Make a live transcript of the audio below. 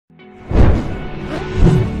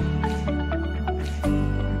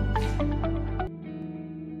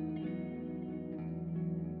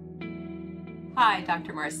Hi,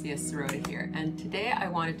 Dr. Marcia here, and today I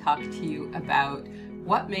want to talk to you about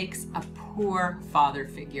what makes a poor father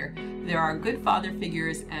figure. There are good father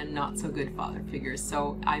figures and not so good father figures,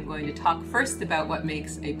 so I'm going to talk first about what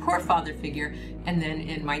makes a poor father figure, and then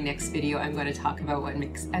in my next video I'm going to talk about what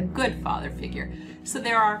makes a good father figure. So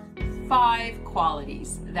there are 5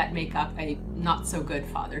 qualities that make up a not so good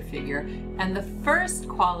father figure, and the first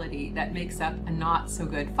quality that makes up a not so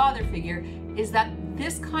good father figure is that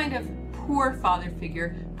this kind of poor father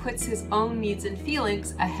figure puts his own needs and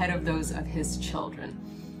feelings ahead of those of his children.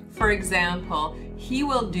 For example, he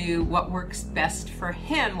will do what works best for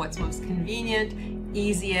him, what's most convenient,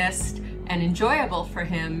 easiest, and enjoyable for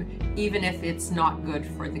him, even if it's not good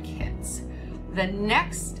for the kids. The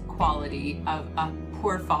next quality of a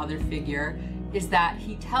poor father figure is that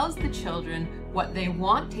he tells the children what they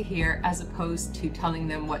want to hear as opposed to telling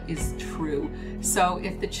them what is true. So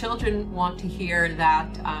if the children want to hear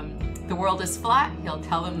that the world is flat, he'll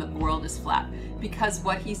tell them that the world is flat, because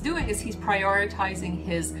what he's doing is he's prioritizing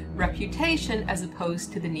his reputation as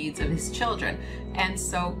opposed to the needs of his children. And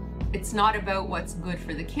so it's not about what's good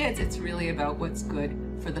for the kids, it's really about what's good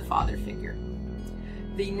for the father figure.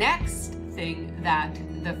 The next thing that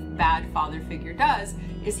the bad father figure does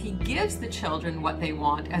is he gives the children what they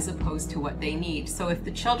want as opposed to what they need. So if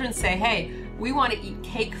the children say, hey, we want to eat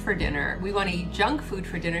cake for dinner, we want to eat junk food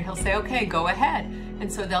for dinner, he'll say, okay, go ahead.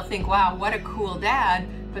 And so they'll think, wow, what a cool dad.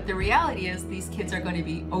 But the reality is these kids are going to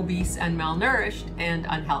be obese and malnourished and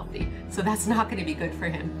unhealthy. So that's not going to be good for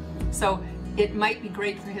him. So it might be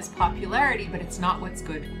great for his popularity, but it's not what's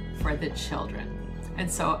good for the children. And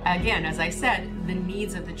so again, as I said, the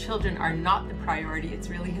needs of the children are not the priority. It's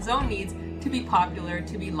really his own needs to be popular,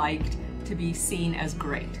 to be liked, to be seen as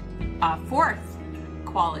great. Fourth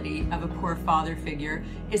quality of a poor father figure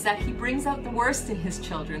is that he brings out the worst in his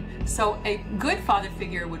children. So a good father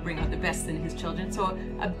figure would bring out the best in his children. So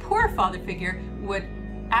a poor father figure would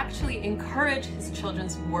actually encourage his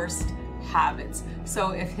children's worst habits.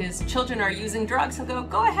 So if his children are using drugs, he'll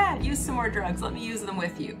go ahead, use some more drugs, let me use them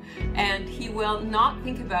with you. And he will not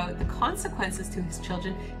think about the consequences to his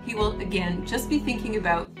children. He will, again, just be thinking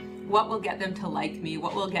about what will get them to like me,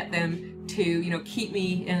 what will get them to, keep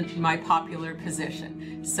me in my popular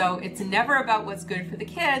position. So it's never about what's good for the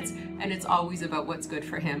kids, and it's always about what's good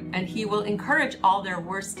for him. And he will encourage all their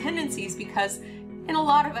worst tendencies, because in a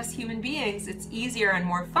lot of us human beings, it's easier and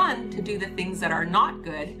more fun to do the things that are not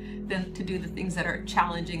good than to do the things that are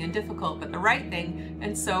challenging and difficult, but the right thing.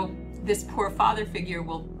 And so this poor father figure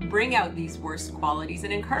will bring out these worst qualities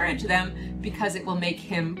and encourage them, because it will make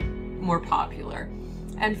him more popular.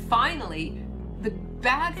 And finally, the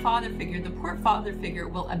bad father figure, the poor father figure,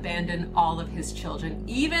 will abandon all of his children,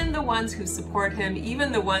 even the ones who support him,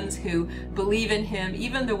 even the ones who believe in him,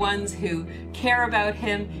 even the ones who care about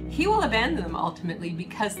him. He will abandon them ultimately,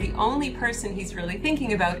 because the only person he's really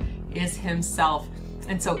thinking about is himself.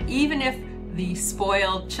 And so even if the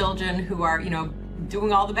spoiled children who are,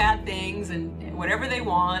 doing all the bad things and whatever they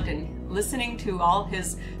want and listening to all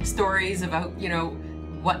his stories about,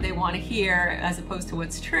 what they want to hear as opposed to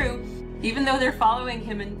what's true, even though they're following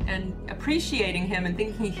him and appreciating him and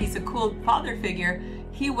thinking he's a cool father figure,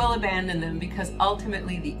 he will abandon them, because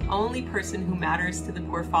ultimately the only person who matters to the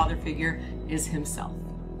poor father figure is himself.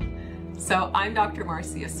 So I'm Dr.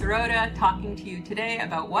 Marcia talking to you today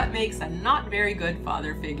about what makes a not very good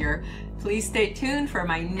father figure. Please stay tuned for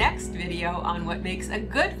my next video on what makes a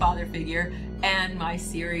good father figure, and my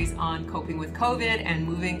series on coping with COVID and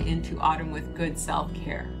moving into autumn with good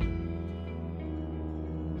self-care.